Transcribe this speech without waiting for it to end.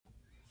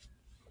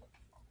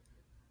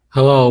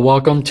Hello,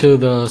 welcome to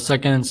the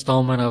second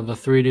installment of the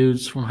Three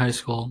Dudes from High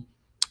School.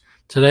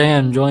 Today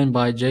I'm joined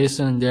by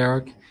Jason and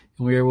Derek,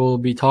 and we will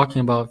be talking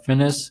about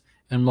fitness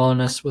and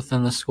wellness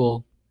within the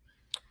school.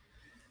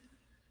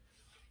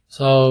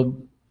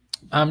 So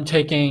I'm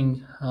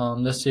taking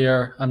this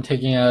year, I'm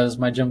taking as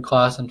my gym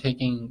class, I'm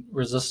taking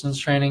resistance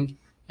training,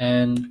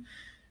 and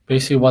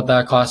basically what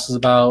that class is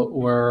about,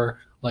 we're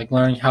like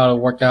learning how to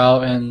work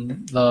out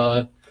and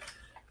the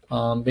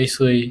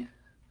basically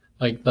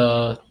like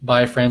the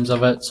wireframes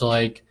of it. So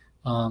like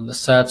the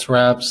sets,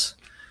 reps,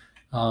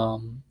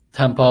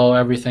 tempo,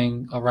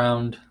 everything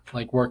around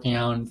like working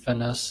out and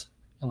fitness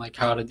and like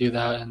how to do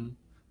that and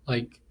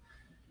like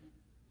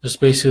just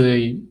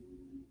basically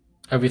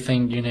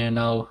everything you need to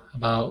know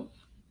about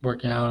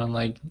working out and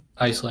like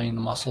isolating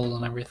the muscles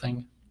and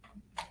everything.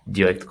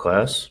 Do you like the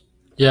class?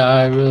 Yeah,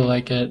 I really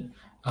like it.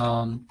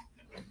 Um,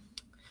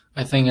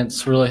 I think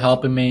it's really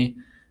helping me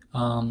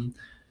um,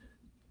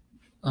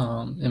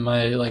 in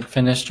my like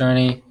fitness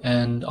journey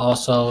and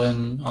also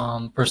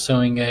in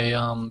pursuing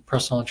a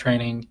personal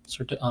training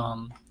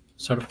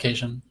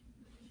certification.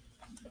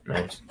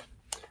 Nice.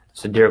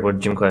 So, Derek, what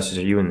gym classes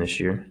are you in this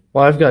year?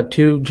 Well, I've got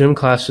two gym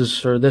classes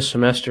for this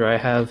semester. I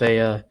have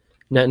a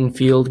net and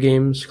field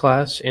games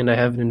class, and I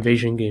have an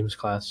invasion games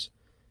class,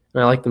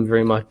 and I like them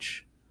very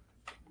much.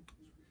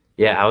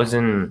 Yeah, I was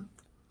in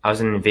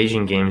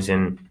Invasion Games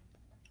in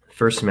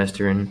first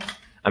semester, and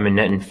I'm in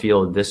Net and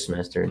Field this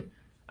semester.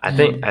 I Yeah,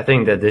 think I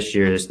think that this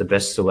year is the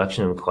best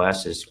selection of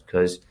classes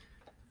because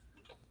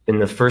in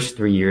the first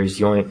 3 years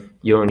you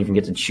don't even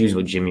get to choose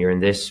what gym you're in.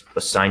 This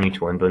assign you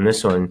to one, but in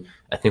this one,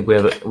 I think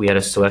we had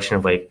a selection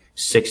of like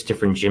 6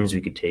 different gyms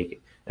we could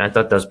take, and I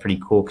thought that was pretty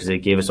cool because it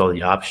gave us all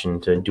the option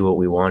to do what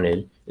we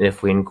wanted, and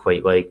if we didn't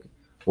quite like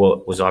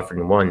what was offered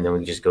in one, then we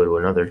could just go to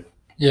another.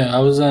 yeah. I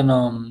was in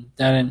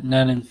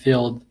net and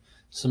field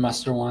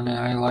semester one, and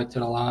I liked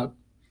it a lot.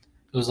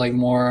 It was like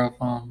more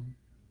of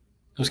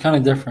it was kind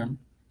of different.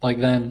 Like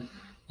then,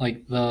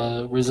 like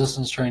the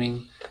resistance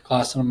training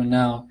class that I'm in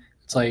now,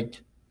 it's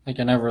like I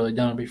never really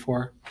done it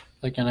before.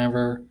 Like I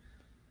never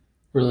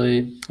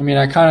really. I mean,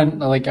 I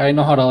kind of like I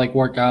know how to like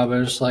work out,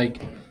 but it's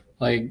like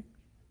like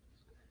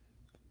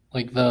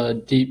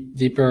the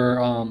deeper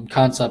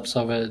concepts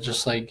of it,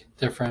 just like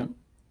different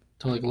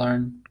to like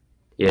learn.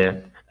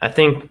 Yeah, I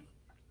think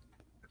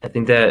I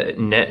think that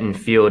Net and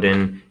Field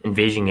and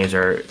Invasion Games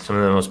are some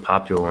of the most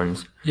popular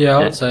ones, Yeah, I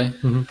would and say.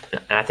 Hmm.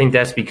 I think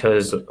that's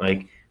because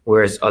like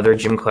whereas other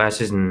gym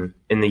classes in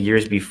the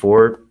years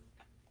before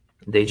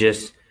they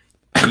just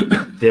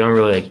they don't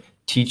really like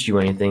teach you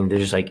anything. They're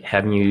just like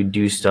having you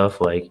do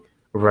stuff like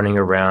running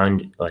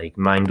around like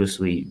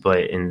mindlessly.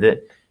 But in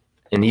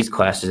these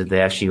classes, they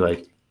actually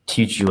like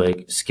teach you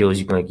like skills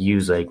you can like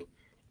use like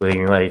in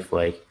your life.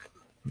 Like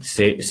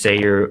say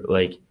you're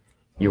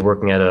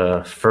working at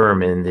a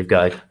firm and they've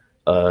got like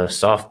a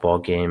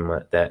softball game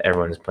that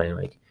everyone's playing.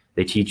 Like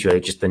they teach you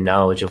like just the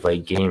knowledge of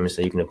like games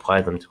that you can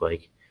apply them to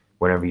like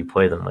whenever you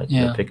play them, like in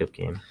a Yeah, pickup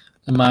game.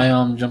 in my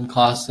gym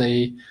class,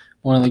 they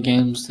one of the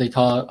games they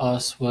taught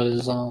us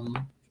was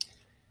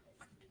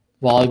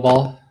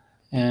volleyball,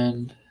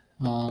 and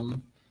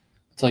um,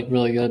 it's like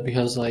really good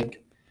because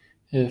like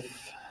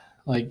if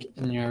like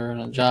you're in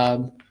a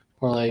job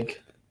or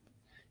like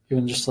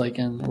even just like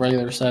in a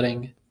regular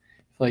setting,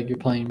 if like you're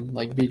playing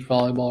like beach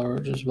volleyball or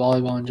just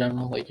volleyball in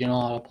general, like you know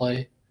how to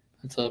play.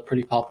 It's a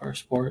pretty popular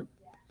sport.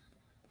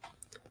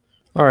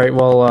 All right.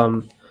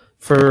 Well,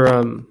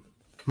 for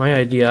my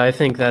idea, I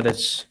think that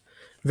it's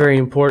very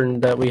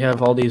important that we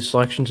have all these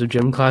selections of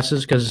gym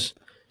classes because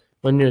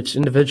when it's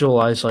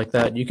individualized like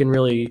that, you can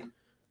really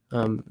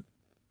um,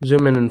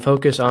 zoom in and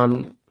focus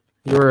on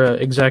your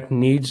exact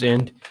needs,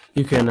 and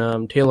you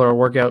can tailor a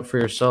workout for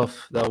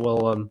yourself that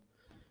will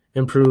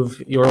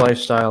improve your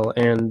lifestyle.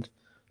 And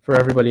for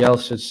everybody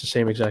else, it's the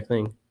same exact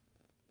thing.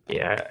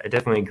 Yeah, I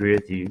definitely agree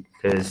with you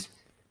because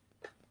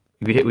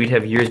we'd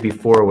have years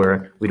before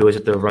where we'd always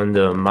have to run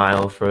the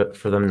mile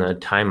for them to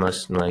time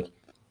us and like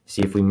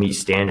see if we meet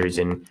standards,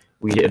 and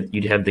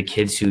you'd have the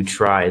kids who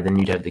try, then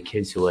you'd have the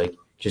kids who like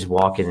just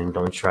walk in and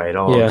don't try at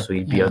all. Yeah. So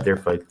you'd be out Yeah, there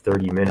for like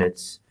 30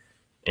 minutes,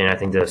 and I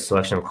think the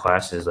selection of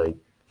classes like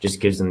just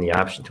gives them the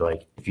option to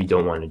like if you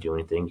don't want to do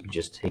anything, you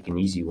just take an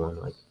easy one.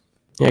 Like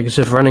Yeah, because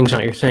if running's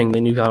not your thing,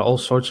 then you've got all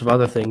sorts of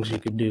other things you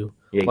could do,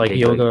 yeah, you like take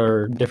yoga like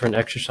or different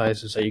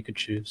exercises that you could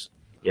choose.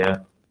 yeah.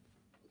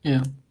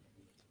 yeah.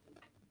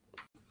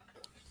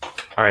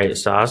 All right,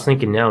 so I was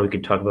thinking now we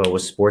could talk about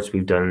what sports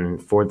we've done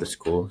for the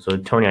school. So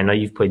Tony, I know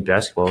you've played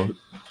basketball. Can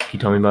you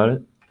tell me about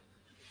it?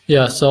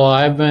 Yeah, so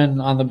I've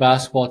been on the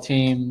basketball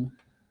team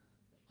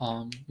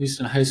at least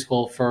in high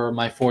school for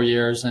my 4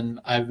 years, and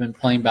I've been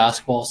playing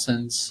basketball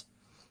since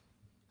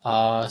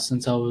I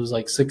was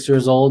like 6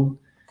 years old,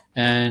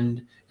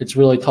 and it's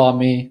really taught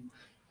me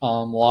a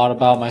lot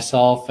about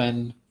myself,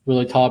 and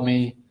really taught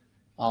me,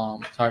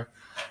 sorry,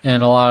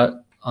 and a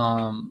lot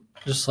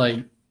just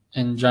like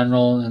in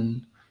general,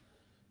 and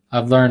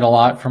I've learned a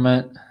lot from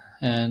it,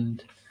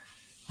 and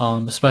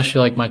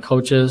especially like my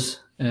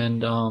coaches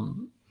and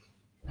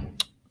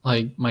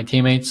like my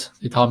teammates,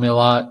 they taught me a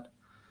lot,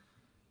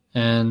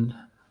 And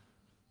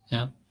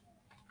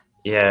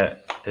Yeah, I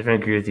definitely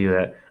agree with you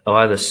that a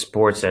lot of the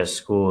sports at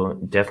school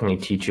definitely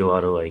teach you a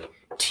lot of like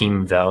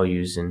team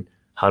values and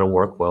how to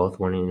work well with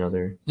one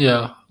another.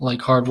 yeah,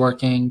 like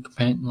hardworking,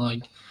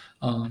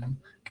 um,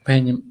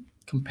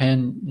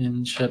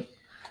 companionship,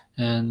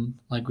 and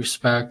like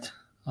respect,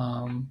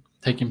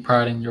 taking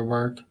pride in your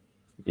work.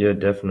 Yeah,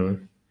 definitely.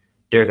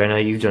 Derek, I know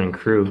you've done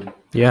crew.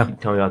 Yeah.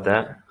 Tell me about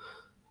that.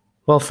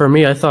 Well, for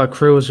me, I thought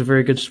crew was a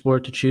very good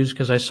sport to choose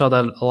because I saw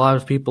that a lot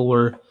of people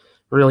were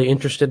really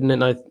interested in it,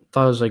 and I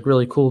thought it was like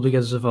really cool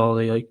because of all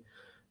the like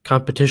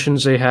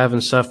competitions they have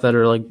and stuff that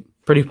are like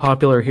pretty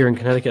popular here in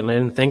Connecticut. And I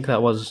didn't think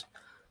that was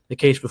the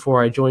case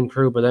before I joined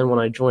crew, but then when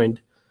I joined,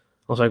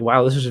 I was like,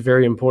 wow, this is a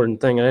very important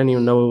thing. I didn't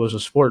even know it was a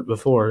sport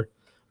before,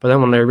 but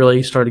then when I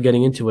really started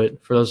getting into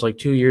it for those like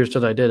 2 years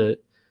that I did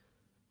it,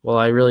 well,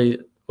 I really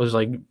was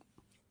like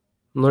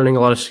learning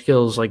a lot of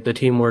skills, like the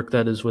teamwork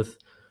that is with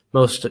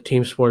most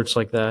team sports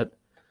like that.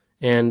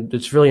 And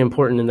it's really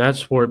important in that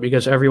sport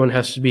because everyone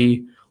has to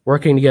be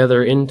working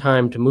together in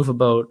time to move a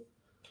boat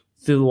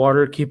through the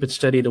water, keep it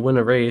steady to win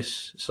a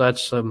race. So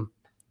that's a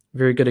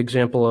very good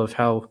example of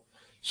how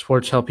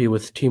sports help you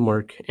with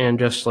teamwork and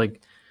just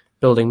like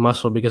building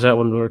muscle because that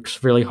one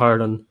works really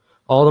hard on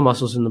all the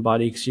muscles in the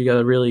body because you got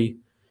to really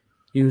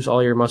use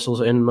all your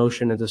muscles in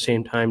motion at the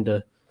same time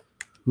to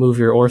move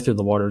your oar through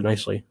the water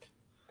nicely.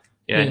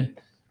 Yeah.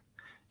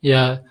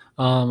 Yeah.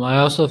 I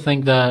also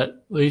think that, at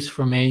least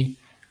for me,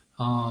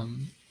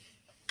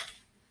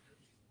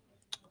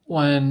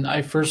 when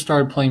I first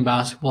started playing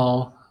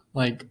basketball,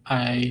 like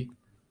I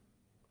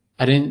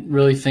didn't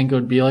really think it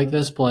would be like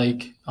this,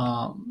 but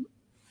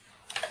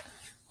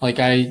like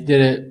I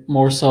did it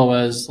more so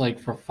as like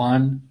for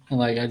fun, and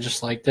like I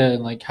just liked it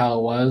and like how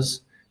it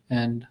was,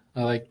 and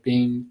I like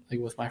being like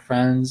with my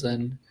friends,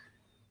 and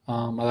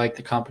I like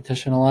the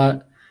competition a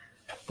lot.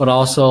 But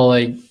also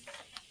like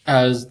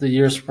as the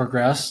years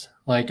progressed,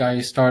 like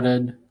I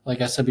started,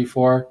 like I said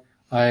before,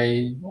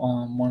 I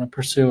want to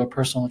pursue a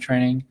personal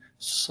training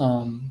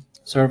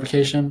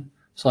certification.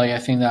 So like I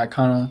think that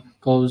kind of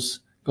goes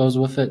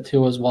with it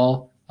too as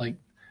well. Like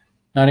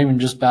not even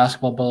just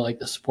basketball, but like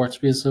the sports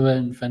piece of it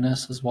and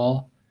fitness as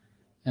well,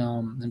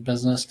 and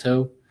business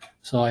too.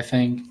 So I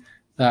think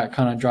that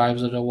kind of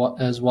drives it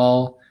as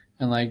well.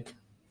 And like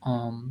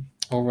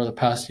over the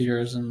past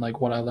years and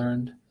like what I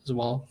learned as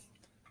well,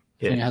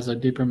 I think it Yeah. has a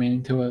deeper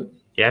meaning to it.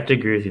 You have to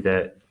agree with you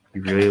that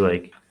you really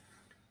like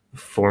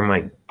form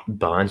like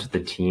bonds with the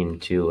team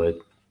too. Like,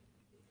 'cause,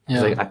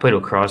 Yeah. like I played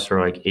lacrosse for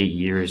like 8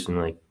 years and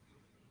like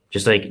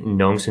just like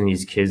knowing some of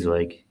these kids,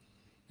 like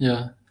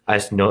Yeah. I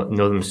just know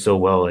them so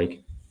well.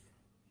 Like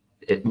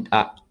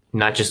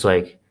not just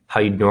like how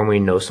you normally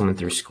know someone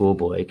through school,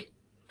 but like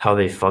how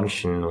they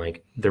function,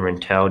 like their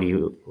mentality,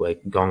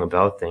 like going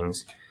about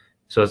things.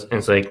 So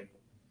it's like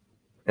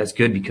that's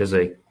good because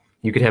like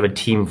you could have a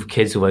team of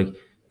kids who like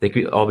they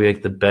could all be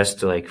like the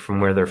best like from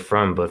where they're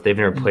from, but if they've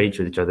never played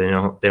with each other, they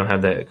don't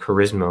have that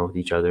charisma with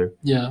each other.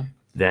 Yeah.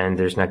 Then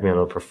there's not gonna be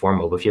able to perform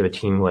well. But if you have a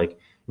team who, like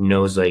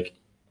knows like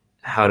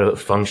how to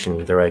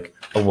function, they're like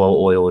a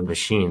well-oiled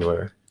machine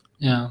where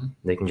Yeah.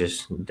 they can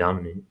just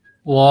dominate.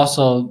 Well,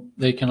 also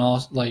they can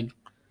also like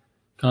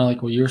kind of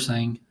like what you're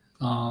saying.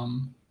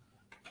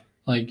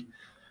 Like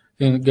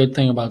the good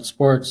thing about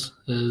sports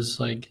is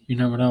like you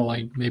never know.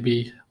 Like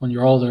maybe when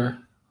you're older,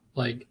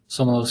 like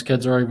some of those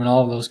kids or even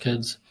all of those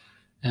kids,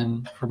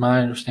 and from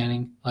my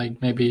understanding,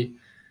 like maybe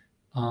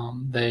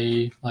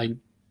they like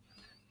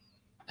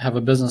have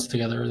a business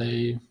together.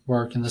 They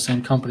work in the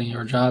same company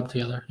or job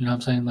together. You know what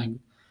I'm saying? Like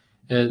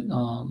it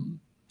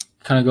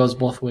kind of goes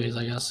both ways,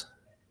 I guess.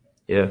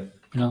 Yeah.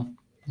 You know?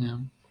 Yeah.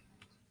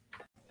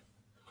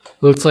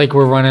 Looks like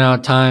we're running out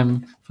of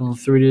time from the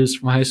three dudes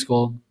from high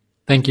school.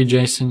 Thank you,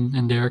 Jason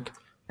and Derek.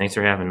 Thanks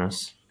for having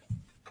us.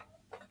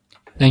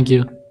 Thank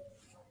you.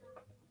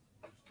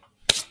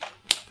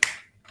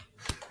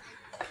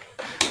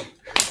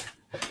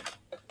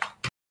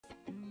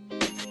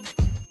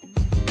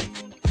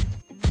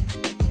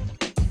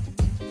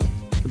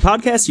 The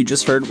podcast you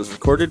just heard was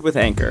recorded with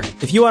Anchor.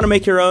 If you want to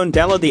make your own,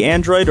 download the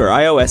Android or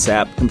iOS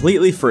app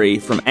completely free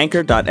from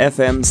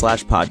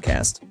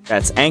anchor.fm/podcast.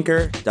 That's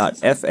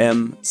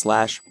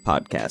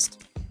anchor.fm/podcast.